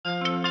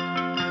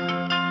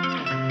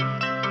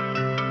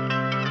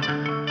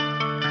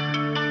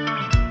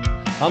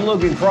I'm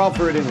Logan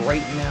Crawford, and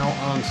right now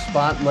on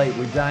Spotlight,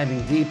 we're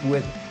diving deep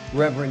with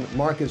Reverend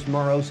Marcus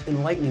Morrow's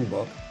enlightening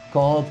book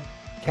called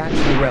Catch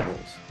the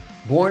Rebels.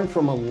 Born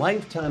from a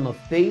lifetime of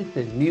faith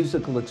and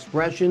musical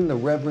expression, the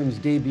Reverend's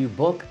debut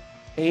book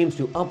aims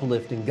to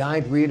uplift and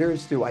guide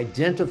readers through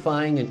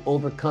identifying and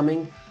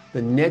overcoming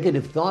the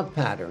negative thought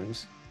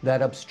patterns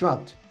that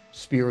obstruct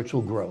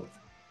spiritual growth.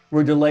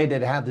 We're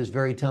delighted to have this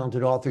very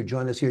talented author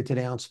join us here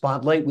today on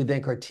Spotlight. We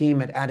thank our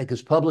team at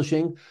Atticus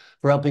Publishing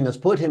for helping us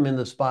put him in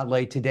the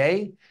spotlight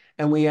today.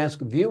 And we ask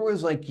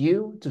viewers like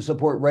you to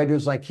support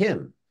writers like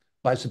him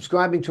by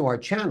subscribing to our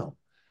channel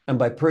and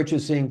by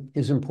purchasing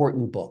his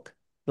important book.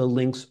 The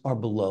links are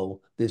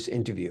below this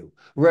interview.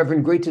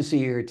 Reverend, great to see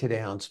you here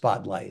today on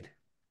Spotlight.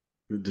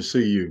 Good to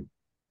see you.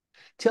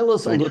 Tell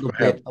us a Thank you little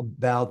for having bit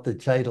about the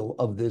title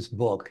of this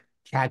book,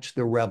 Catch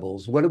the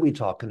Rebels. What are we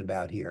talking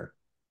about here?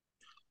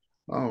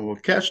 well,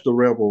 Catch the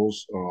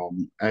Rebels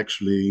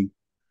actually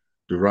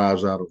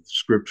derives out of the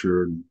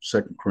scripture in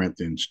 2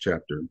 Corinthians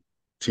chapter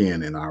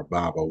 10 in our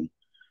Bible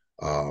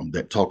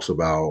that talks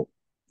about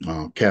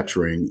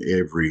capturing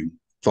every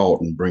thought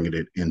and bringing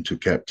it into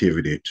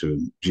captivity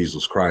to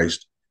Jesus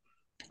Christ.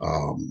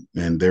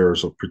 And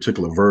there's a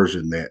particular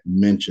version that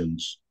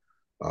mentions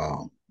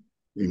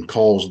and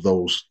calls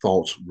those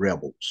thoughts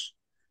rebels.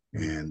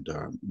 And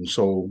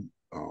so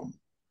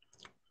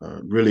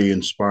really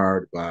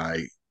inspired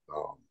by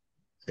um,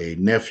 a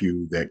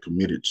nephew that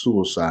committed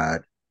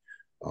suicide.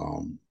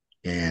 Um,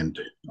 and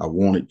I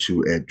wanted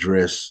to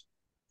address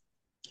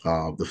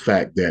the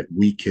fact that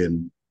we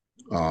can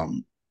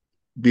um,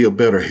 be a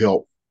better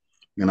help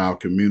in our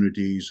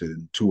communities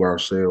and to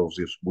ourselves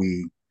if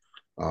we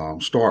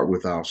start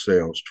with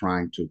ourselves,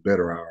 trying to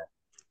better our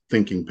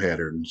thinking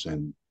patterns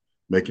and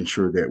making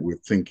sure that we're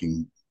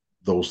thinking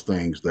those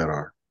things that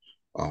are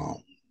um,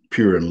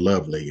 pure and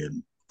lovely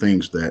and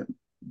things that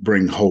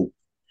bring hope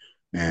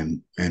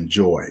and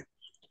joy.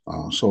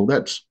 So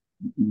that's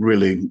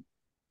really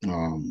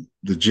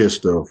the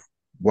gist of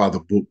why the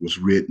book was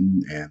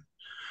written, and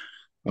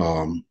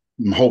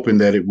I'm hoping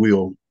that it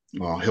will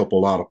help a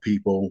lot of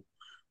people.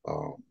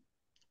 Uh,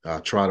 I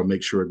try to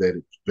make sure that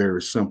it's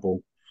very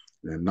simple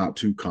and not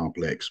too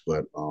complex,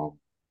 but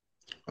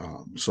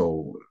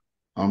so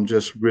I'm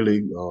just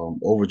really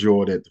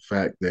overjoyed at the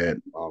fact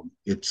that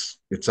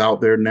it's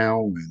out there now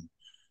and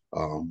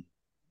um,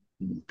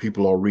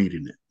 people are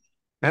reading it.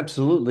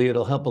 Absolutely.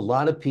 It'll help a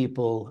lot of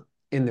people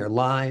in their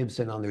lives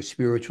and on their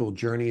spiritual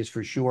journeys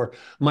for sure.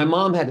 My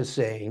mom had a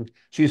saying.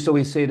 She used to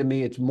always say to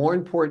me, it's more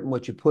important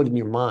what you put in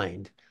your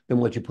mind than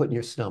what you put in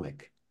your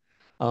stomach.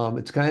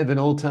 It's kind of an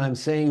old time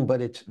saying, but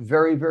it's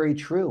very, very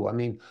true. I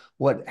mean,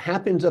 what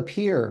happens up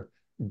here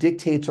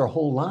dictates our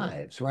whole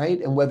lives, right?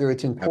 And whether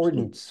it's in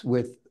Absolutely, accordance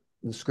with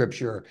the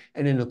scripture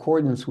and in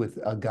accordance with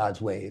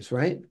God's ways,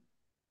 right?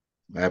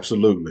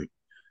 absolutely.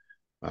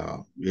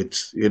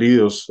 It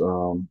is.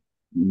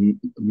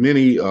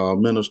 Many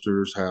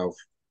ministers have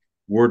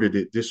worded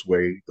it this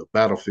way: the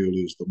battlefield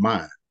is the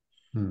mind,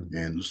 Hmm.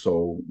 and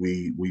so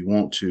we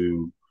want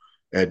to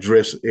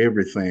address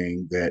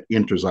everything that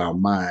enters our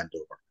mind.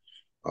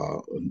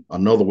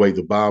 Another way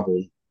the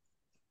Bible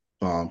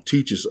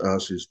teaches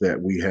us is that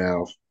we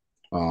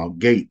have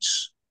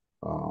gates,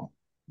 uh,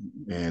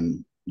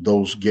 and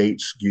those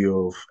gates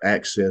give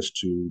access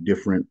to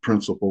different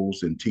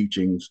principles and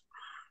teachings.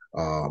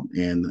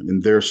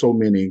 And there are so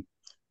many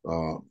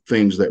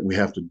things that we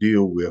have to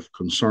deal with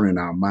concerning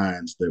our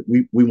minds that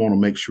we want to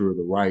make sure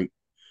the right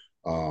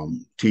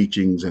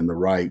teachings and the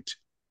right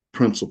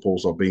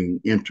principles are being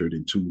entered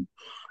into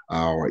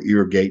our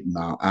ear gate and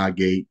our eye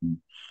gate, and,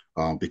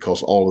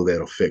 because all of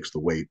that affects the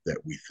way that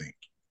we think.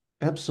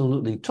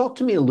 Absolutely. Talk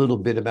to me a little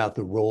bit about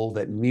the role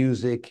that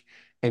music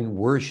and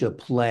worship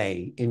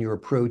play in your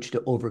approach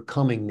to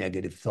overcoming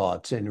negative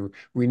thoughts and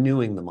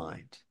renewing the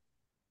mind.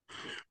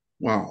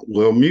 Wow.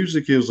 Well,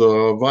 music is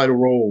a vital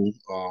role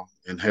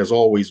and has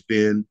always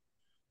been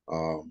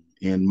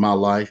in my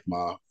life.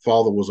 My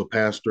father was a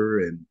pastor,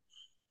 and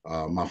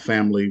my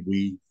family,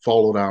 we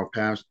followed our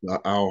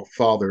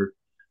father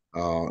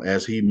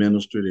as he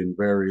ministered in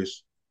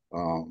various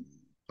um,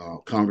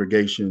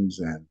 congregations,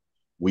 and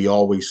we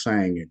always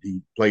sang. And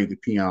he played the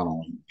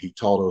piano. He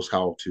taught us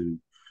how to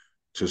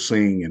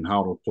sing and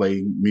how to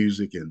play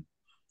music. And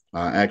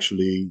I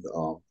actually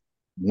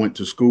went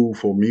to school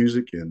for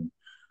music and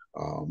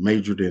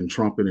majored in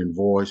trumpet and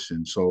voice.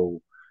 And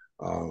so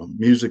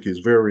music is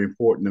very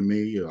important to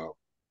me.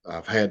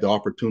 I've had the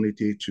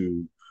opportunity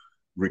to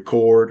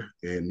record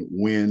and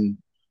win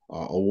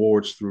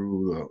awards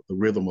through the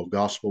Rhythm of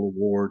Gospel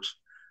Awards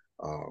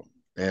uh,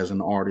 as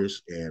an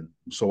artist. And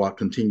so I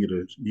continue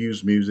to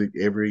use music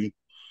every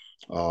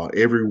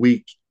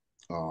week,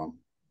 um,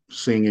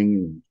 singing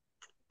and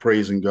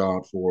praising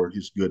God for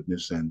his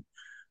goodness, and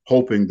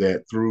hoping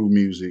that through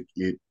music,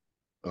 it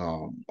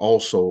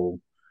also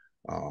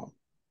uh,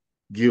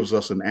 gives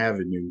us an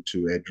avenue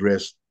to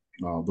address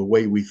the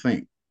way we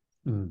think.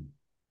 Mm.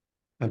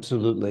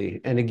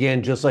 Absolutely. And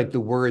again, just like the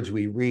words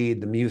we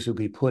read, the music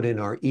we put in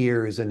our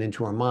ears and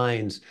into our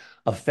minds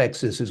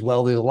affects us as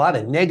well. There's a lot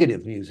of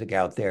negative music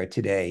out there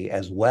today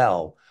as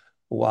well,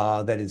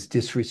 that is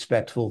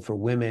disrespectful for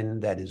women,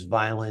 that is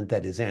violent,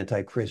 that is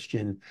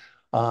anti-Christian.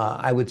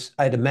 I'd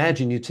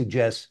imagine you'd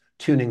suggest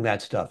tuning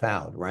that stuff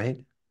out, right?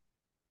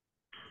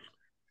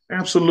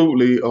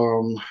 Absolutely.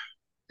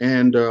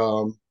 And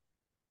I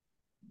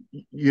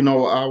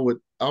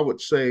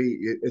would say,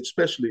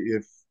 especially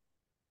if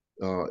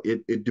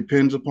it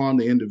depends upon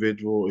the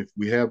individual. If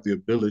we have the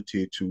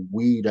ability to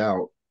weed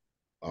out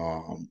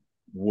um,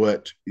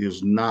 what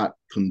is not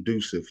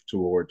conducive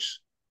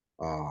towards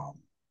um,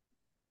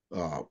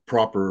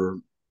 proper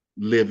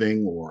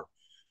living, or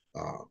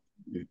uh,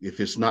 if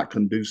it's not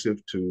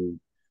conducive to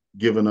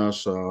giving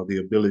us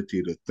the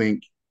ability to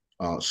think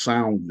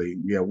soundly,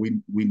 yeah, we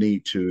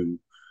need to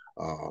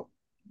uh,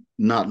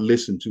 not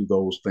listen to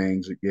those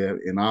things again.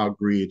 And I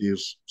agree, it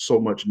is so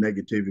much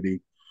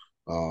negativity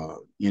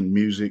in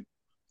music.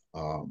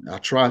 I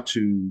try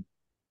to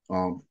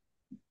um,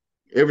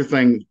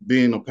 everything,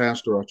 being a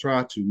pastor, I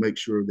try to make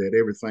sure that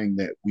everything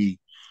that we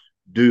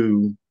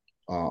do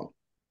uh,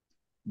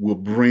 will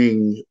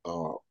bring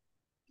or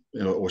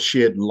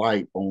shed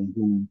light on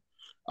who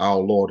our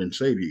Lord and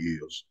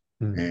Savior is,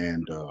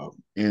 Mm.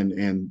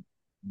 and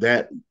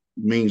that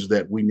means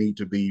that we need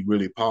to be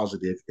really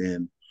positive,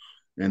 and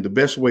the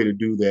best way to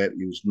do that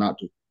is not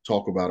to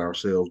talk about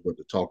ourselves, but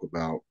to talk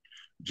about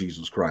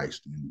Jesus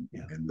Christ,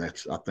 Yeah. and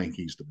that's, I think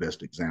he's the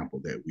best example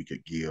that we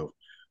could give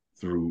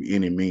through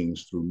any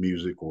means, through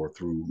music or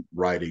through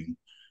writing,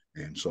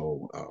 and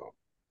so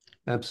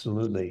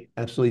Absolutely.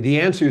 Absolutely.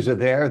 The answers are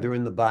there. They're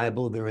in the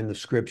Bible, they're in the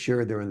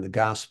scripture, they're in the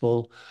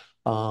gospel.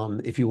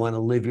 If you want to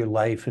live your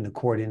life in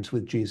accordance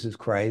with Jesus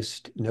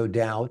Christ, no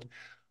doubt.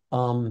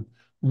 Um,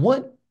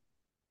 what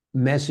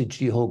message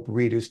do you hope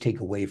readers take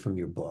away from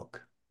your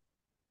book?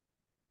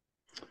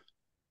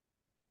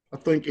 I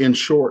think, in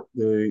short,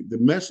 the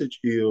message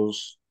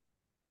is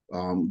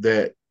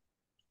that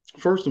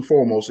first and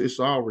foremost, it's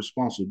our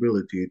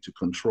responsibility to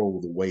control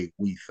the way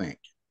we think,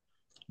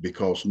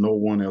 because no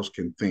one else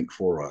can think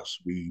for us.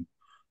 We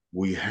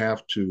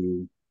have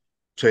to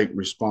take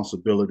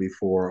responsibility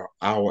for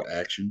our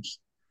actions,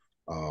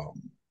 um,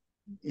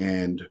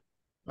 and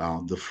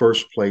the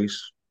first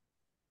place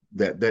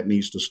that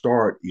needs to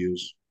start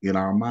is in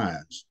our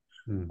minds.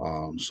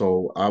 Hmm.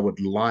 So I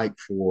would like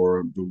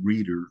for the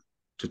reader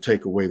to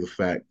take away the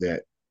fact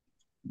that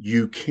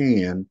you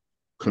can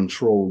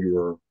control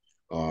your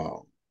uh,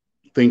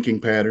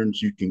 thinking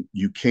patterns. You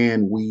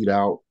can weed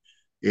out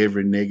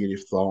every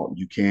negative thought.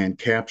 You can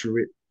capture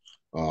it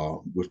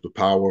with the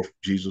power of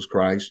Jesus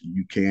Christ.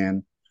 You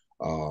can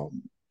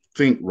um,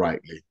 think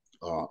rightly,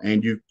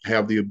 and you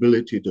have the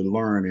ability to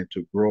learn and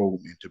to grow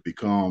and to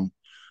become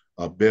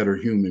a better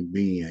human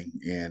being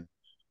and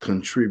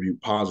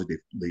contribute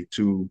positively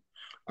to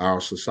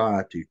our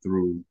society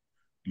through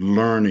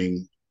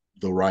learning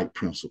the right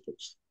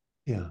principles.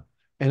 Yeah.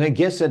 And I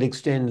guess that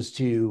extends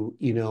to,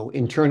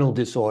 internal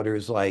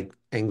disorders like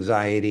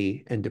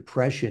anxiety and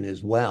depression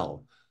as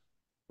well,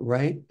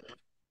 right?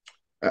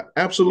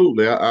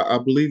 Absolutely. I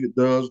believe it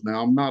does.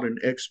 Now, I'm not an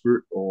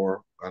expert,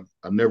 or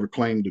I never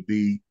claimed to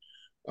be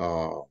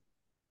uh,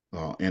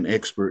 an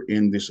expert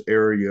in this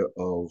area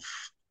of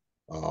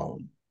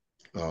um,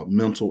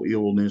 mental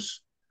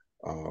illness.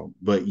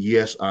 But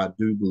yes, I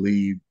do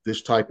believe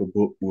this type of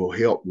book will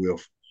help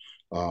with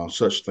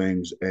such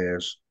things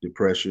as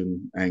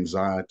depression,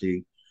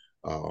 anxiety,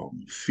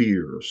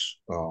 fears.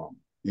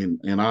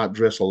 And I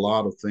address a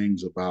lot of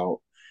things about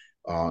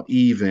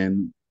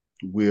even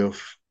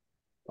with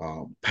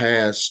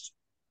past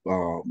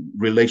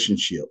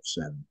relationships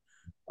and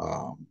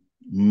um,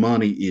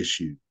 money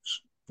issues,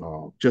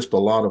 just a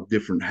lot of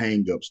different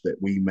hangups that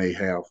we may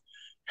have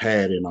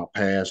had in our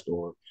past,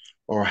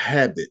 or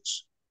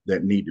habits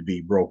that need to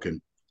be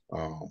broken.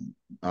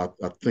 I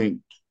think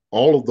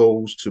all of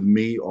those, to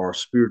me, are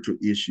spiritual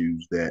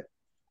issues that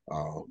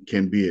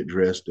can be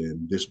addressed,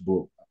 and this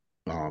book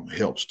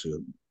helps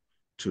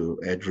to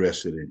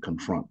address it and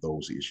confront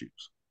those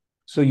issues.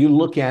 So you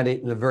look at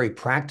it in a very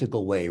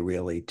practical way,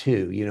 really,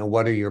 too.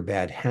 What are your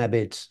bad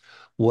habits?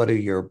 What are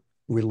your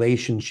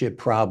relationship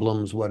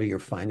problems? What are your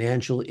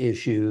financial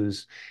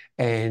issues?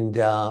 And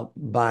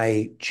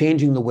by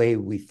changing the way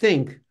we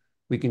think,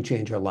 we can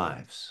change our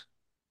lives.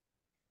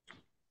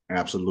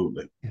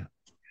 Absolutely. Yeah.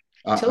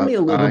 Tell I, me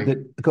a little I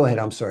bit. Go ahead.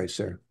 I'm sorry,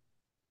 sir.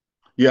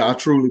 yeah, I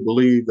truly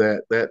believe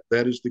that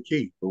is the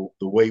key. The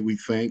way we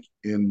think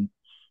in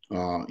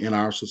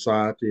our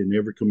society, in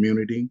every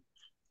community,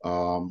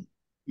 um,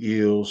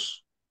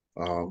 is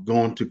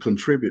going to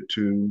contribute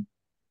to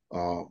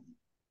uh,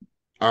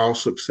 our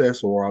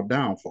success or our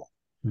downfall.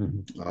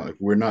 Mhm. If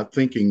we're not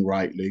thinking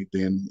rightly,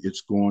 then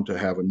it's going to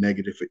have a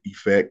negative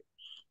effect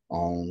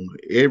on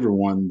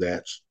everyone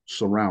that's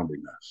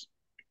surrounding us.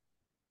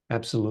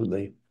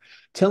 Absolutely.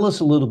 Tell us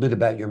a little bit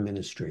about your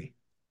ministry.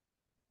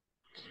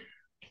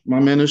 My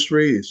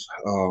ministry is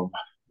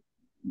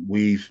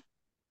we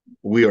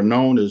we are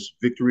known as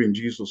Victory in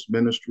Jesus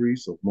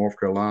Ministries of North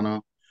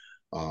Carolina.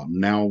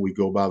 Now we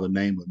go by the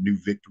name of New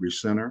Victory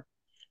Center.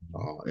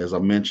 As I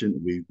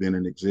mentioned, we've been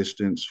in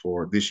existence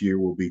for this year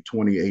will be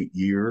 28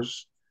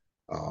 years.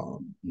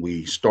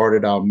 We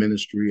started our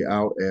ministry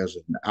out as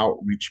an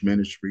outreach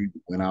ministry.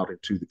 We went out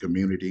into the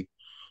community,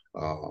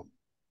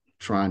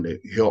 trying to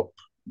help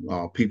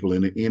people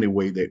in any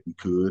way that we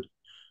could.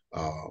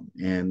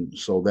 And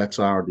so that's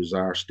our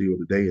desire still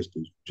today, is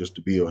to just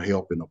to be a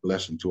help and a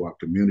blessing to our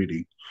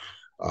community.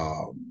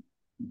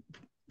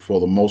 For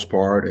the most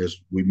part, as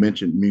we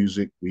mentioned,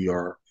 music, we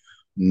are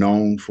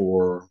known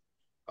for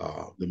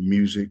the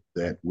music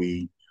that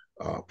we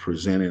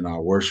present in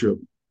our worship.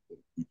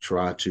 We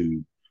try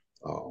to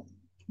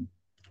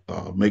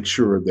make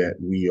sure that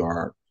we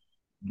are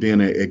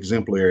being an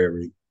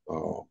exemplary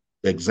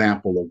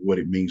example of what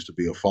it means to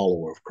be a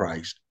follower of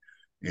Christ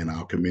in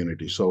our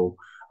community. So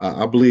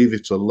I believe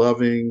it's a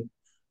loving,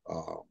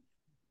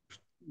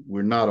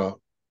 we're not a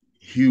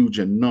huge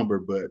in number,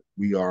 but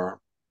we are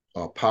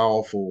a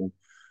powerful,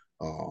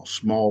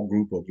 small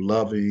group of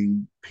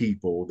loving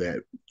people that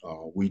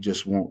we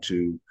just want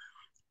to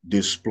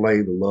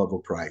display the love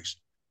of Christ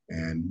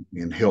and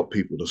help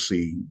people to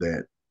see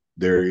that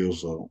there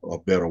is a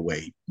better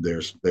way.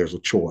 There's a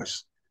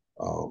choice,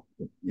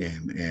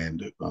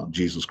 and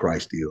Jesus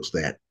Christ is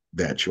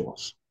that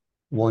choice.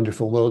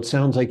 Wonderful. Well, it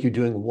sounds like you're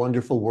doing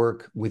wonderful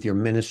work with your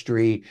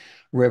ministry.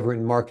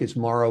 Reverend Marcus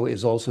Morrow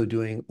is also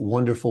doing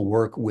wonderful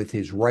work with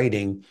his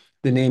writing.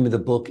 The name of the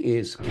book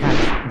is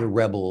Catch the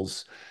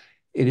Rebels.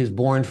 It is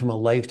born from a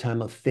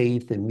lifetime of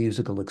faith and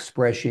musical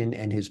expression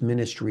and his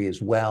ministry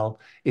as well.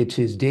 It's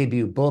his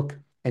debut book,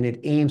 and it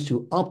aims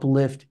to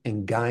uplift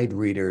and guide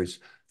readers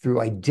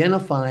through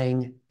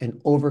identifying and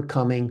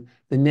overcoming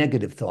the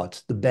negative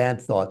thoughts, the bad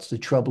thoughts, the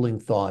troubling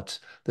thoughts,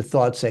 the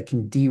thoughts that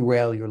can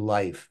derail your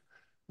life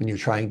when you're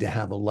trying to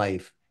have a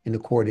life in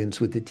accordance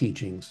with the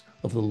teachings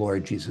of the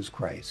Lord Jesus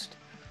Christ.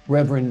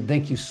 Reverend,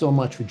 thank you so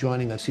much for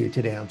joining us here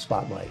today on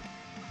Spotlight.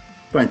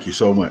 Thank you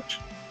so much.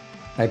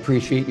 I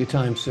appreciate your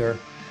time, sir.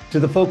 To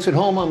the folks at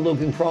home, I'm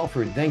Logan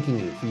Crawford, thanking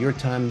you for your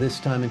time this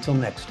time. Until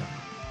next time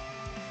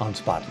on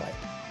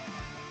Spotlight.